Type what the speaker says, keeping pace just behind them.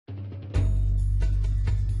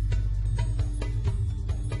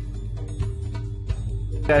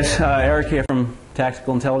Guys, Eric here from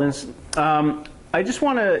Tactical Intelligence. I just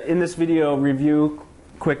want to, in this video, review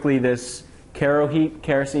quickly this KeroHeat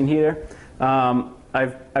kerosene heater. I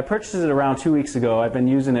purchased it around 2 weeks ago. I've been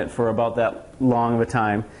using it for about that long of a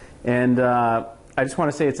time, and I just want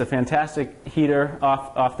to say it's a fantastic heater,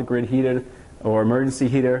 off the grid heater or emergency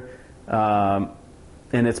heater,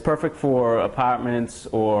 and it's perfect for apartments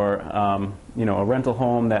or a rental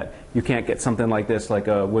home that you can't get something like this, like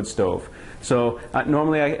a wood stove. So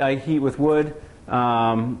normally I heat with wood,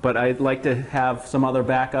 but I'd like to have some other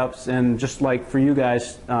backups, and just like for you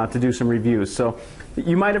guys to do some reviews. So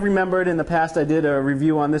you might have remembered in the past I did a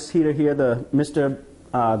review on this heater here, the Mr.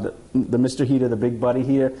 Heater, the Big Buddy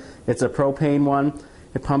heater. It's a propane one.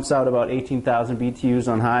 It pumps out about 18,000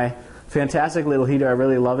 BTUs on high. Fantastic little heater. I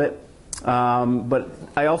really love it. But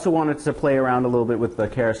I also wanted to play around a little bit with the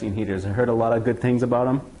kerosene heaters. I heard a lot of good things about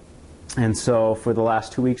them. And so for the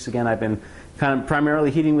last 2 weeks, again, I've been kind of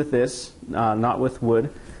primarily heating with this, not with wood.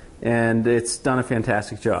 And it's done a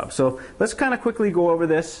fantastic job. So let's kind of quickly go over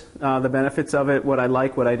this, the benefits of it, what I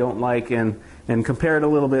like, what I don't like, and compare it a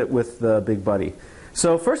little bit with the Big Buddy.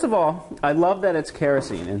 So first of all, I love that it's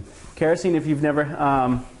kerosene. And kerosene, if you've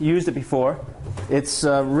never used it before, it's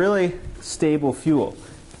a really stable fuel.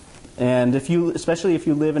 And especially if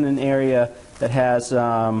you live in an area that has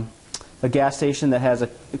a gas station that has a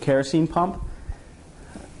kerosene pump,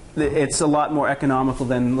 it's a lot more economical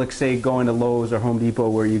than, like, say, going to Lowe's or Home Depot,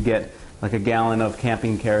 where you get like a gallon of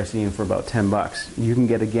camping kerosene for about $10. You can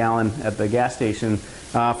get a gallon at the gas station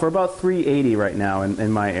for about $3.80 right now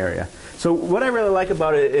in my area. So what I really like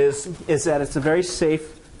about it is that it's a very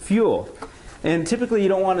safe fuel. And typically you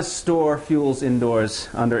don't want to store fuels indoors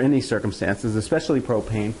under any circumstances, especially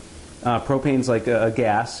propane. Propane's like a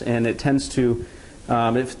gas, and it tends to,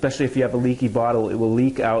 especially if you have a leaky bottle, it will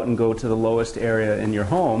leak out and go to the lowest area in your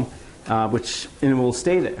home, and it will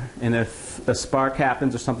stay there. And if a spark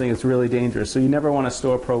happens or something, it's really dangerous. So you never want to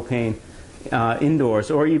store propane indoors,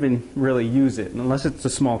 or even really use it, unless it's the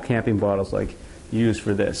small camping bottles like you use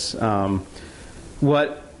for this. The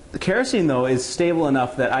kerosene, though, is stable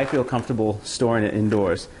enough that I feel comfortable storing it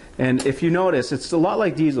indoors. And if you notice, it's a lot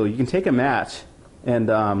like diesel. You can take a match and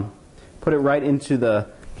put it right into the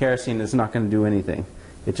kerosene. It's not going to do anything.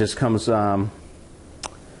 It just comes,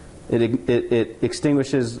 it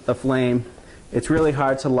extinguishes a flame. It's really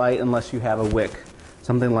hard to light unless you have a wick,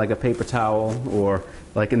 something like a paper towel, or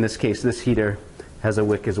like in this case, this heater has a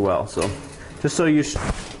wick as well. So just so you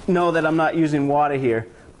know that I'm not using water here,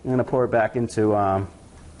 I'm going to pour it back into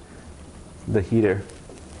the heater.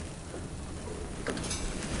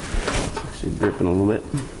 Actually dripping a little bit.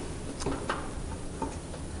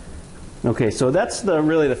 Okay, so that's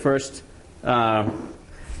really the first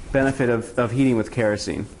benefit of heating with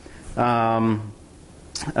kerosene. The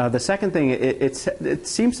second thing, it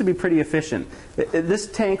seems to be pretty efficient. This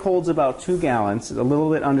tank holds about 2 gallons, a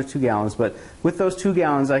little bit under 2 gallons, but with those 2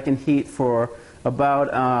 gallons I can heat for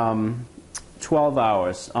about 12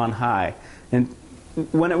 hours on high. And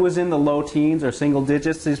when it was in the low teens or single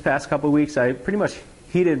digits these past couple of weeks, I pretty much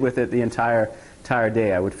heated with it the entire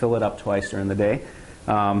day. I would fill it up twice during the day.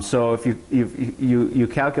 So if you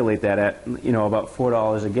calculate that at about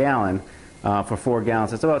 $4 a gallon for 4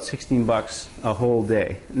 gallons, it's about $16 a whole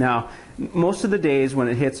day. Now, most of the days when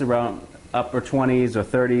it hits around upper 20s or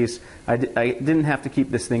 30s, I didn't have to keep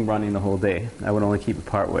this thing running the whole day. I would only keep it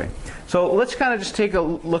part way. So let's kind of just take a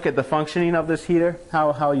look at the functioning of this heater,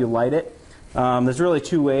 how you light it. There's really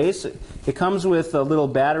 2 ways. It comes with little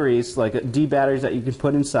batteries, like D batteries that you can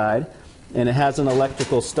put inside, and it has an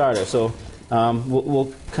electrical starter. So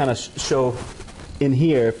we'll kind of show in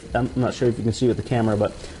here. I'm not sure if you can see with the camera,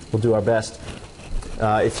 but we'll do our best.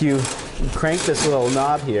 If you crank this little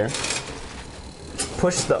knob here,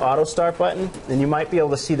 push the auto start button, and you might be able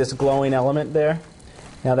to see this glowing element there.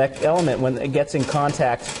 Now that element, when it gets in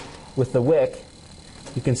contact with the wick,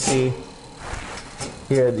 you can see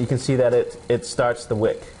here, you can see that it starts the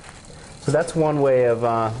wick. So that's one way of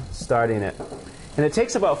starting it. And it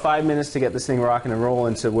takes about 5 minutes to get this thing rocking and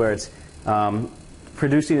rolling to where it's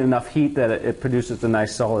producing enough heat that it produces a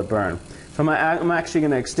nice solid burn. So I'm actually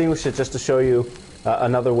going to extinguish it just to show you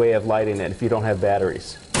another way of lighting it if you don't have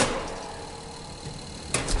batteries.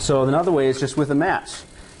 So another way is just with a match.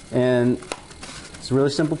 And it's a really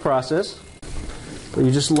simple process. But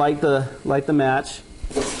you just light the match.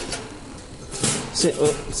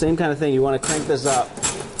 Same kind of thing. You want to crank this up.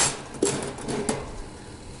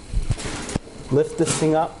 Lift this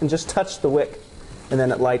thing up and just touch the wick, and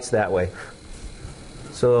then it lights that way.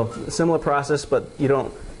 So similar process, but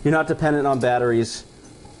you're not dependent on batteries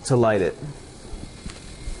to light it.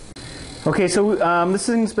 Okay, so this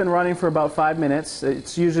thing's been running for about 5 minutes.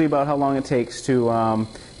 It's usually about how long it takes to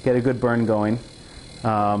get a good burn going.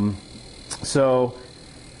 So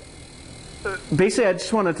basically, I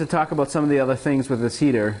just wanted to talk about some of the other things with this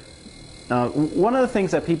heater. One of the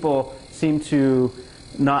things that people seem to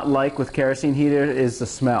not like with kerosene heater is the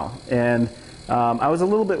smell. And I was a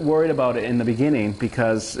little bit worried about it in the beginning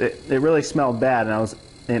because it really smelled bad,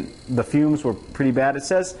 and the fumes were pretty bad. It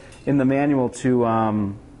says in the manual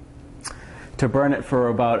to burn it for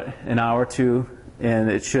about an hour or two,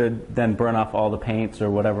 and it should then burn off all the paints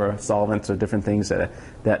or whatever solvents or different things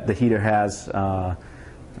that the heater has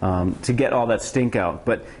to get all that stink out.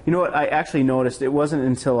 But you know what? I actually noticed it wasn't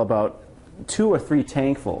until about 2 or 3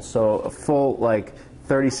 tankfuls, so a full like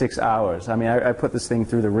 36 hours. I mean, I put this thing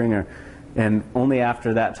through the ringer, and only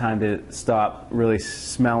after that time did it stop really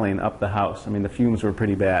smelling up the house. I mean, the fumes were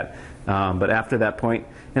pretty bad. But after that point,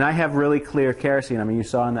 and I have really clear kerosene. I mean, you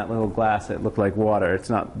saw in that little glass it looked like water. It's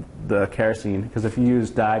not the kerosene, because if you use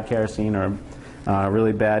dyed kerosene or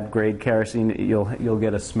really bad grade kerosene, you'll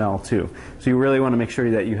get a smell too. So you really want to make sure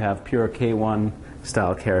that you have pure K1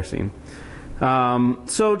 style kerosene.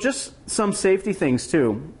 So just some safety things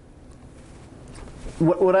too.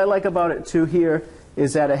 What I like about it too here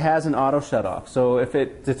is that it has an auto shut off. So if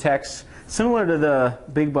it detects, similar to the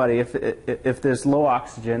Big Buddy, if there's low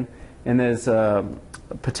oxygen and there's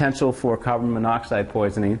potential for carbon monoxide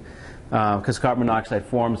poisoning, because carbon monoxide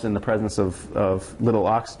forms in the presence of little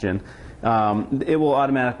oxygen, it will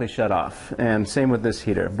automatically shut off. And same with this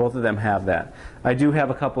heater. Both of them have that. I do have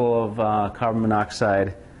a couple of carbon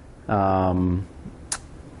monoxide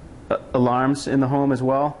alarms in the home as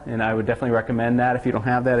well, and I would definitely recommend that if you don't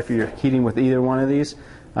have that, if you're heating with either one of these.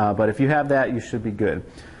 But if you have that, you should be good.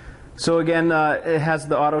 So again, it has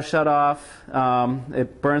the auto shut off.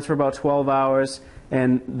 It burns for about 12 hours.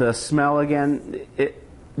 And the smell, again,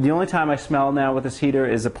 the only time I smell now with this heater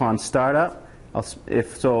is upon startup.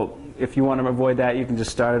 If you want to avoid that, you can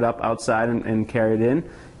just start it up outside and carry it in,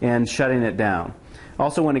 and shutting it down.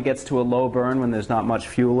 Also, when it gets to a low burn, when there's not much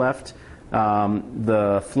fuel left,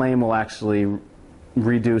 the flame will actually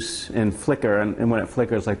reduce and flicker, and when it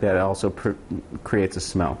flickers like that, it also creates a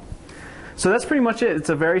smell. So that's pretty much it. It's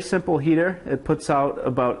a very simple heater. It puts out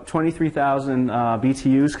about 23,000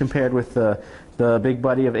 BTUs compared with the Big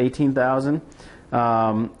Buddy of 18,000.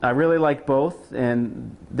 I really like both,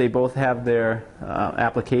 and they both have their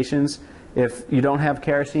applications. If you don't have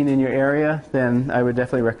kerosene in your area, then I would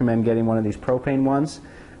definitely recommend getting one of these propane ones.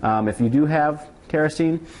 If you do have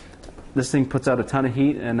kerosene, this thing puts out a ton of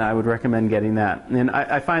heat, and I would recommend getting that. And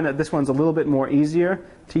I find that this one's a little bit more easier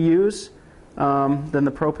to use than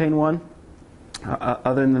the propane one.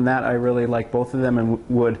 Other than that, I really like both of them and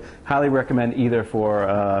would highly recommend either for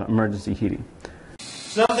emergency heating.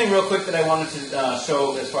 So another thing real quick that I wanted to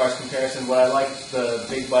show as far as comparison, what I like the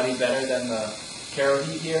Big Buddy better than the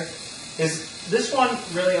KeroHeat here, is this one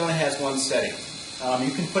really only has one setting.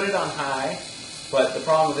 You can put it on high, but the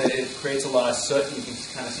problem with it creates a lot of soot, and you can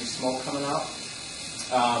kind of see smoke coming out.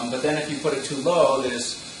 But then if you put it too low,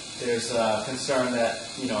 there's concern that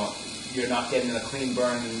you're not getting a clean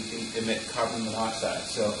burn and emit carbon monoxide.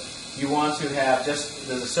 So you want to have there's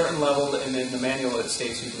a certain level in the manual that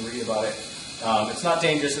states, you can read about it. It's not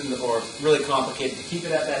dangerous or really complicated to keep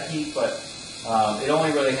it at that heat, but it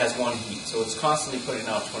only really has one heat, so it's constantly putting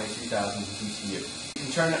out 23,000 BTU. You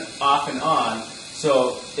can turn it off and on,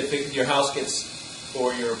 so if your house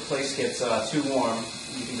or your place gets too warm,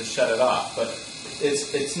 you can just shut it off. But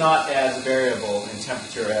it's not as variable in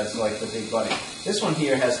temperature as like the Big Buddy. This one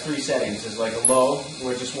here has 3 settings. There's like a low,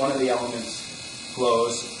 where just one of the elements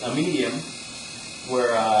glows, a medium,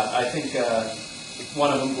 where I think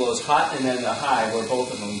one of them glows hot, and then a high, where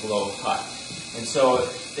both of them glow hot. And so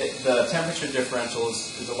the temperature differential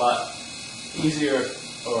is a lot easier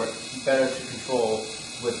or better to control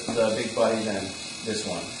with the Big Buddy than this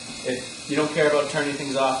one. If you don't care about turning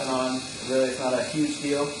things off and on, really it's not a huge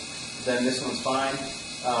deal, then this one's fine.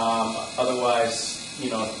 Otherwise,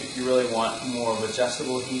 if you really want more of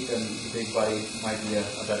adjustable heat, then the Big Buddy might be a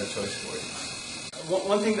better choice for you.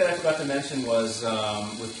 One thing that I forgot to mention was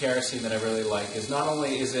with kerosene that I really like is not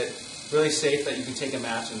only is it really safe that you can take a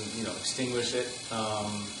match and extinguish it,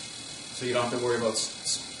 so you don't have to worry about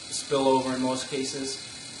spillover in most cases.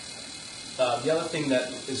 The other thing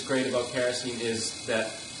that is great about kerosene is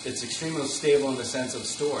that it's extremely stable in the sense of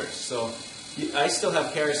storage. So I still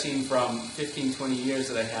have kerosene from 15, 20 years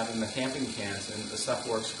that I have in the camping cans, and the stuff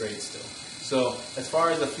works great still. So as far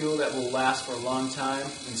as a fuel that will last for a long time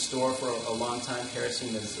and store for a long time,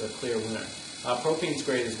 kerosene is a clear winner. Propane's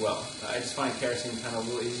great as well. I just find kerosene kind of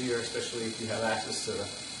a little easier, especially if you have access to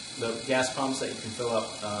the gas pumps that you can fill up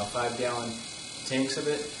 5-gallon tanks of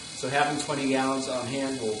it. So having 20 gallons on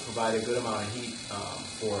hand will provide a good amount of heat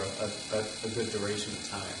for a good duration of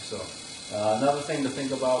time. So another thing to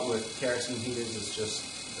think about with kerosene heaters is just,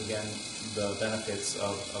 again, the benefits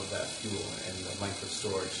of that fuel and the length of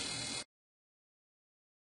storage.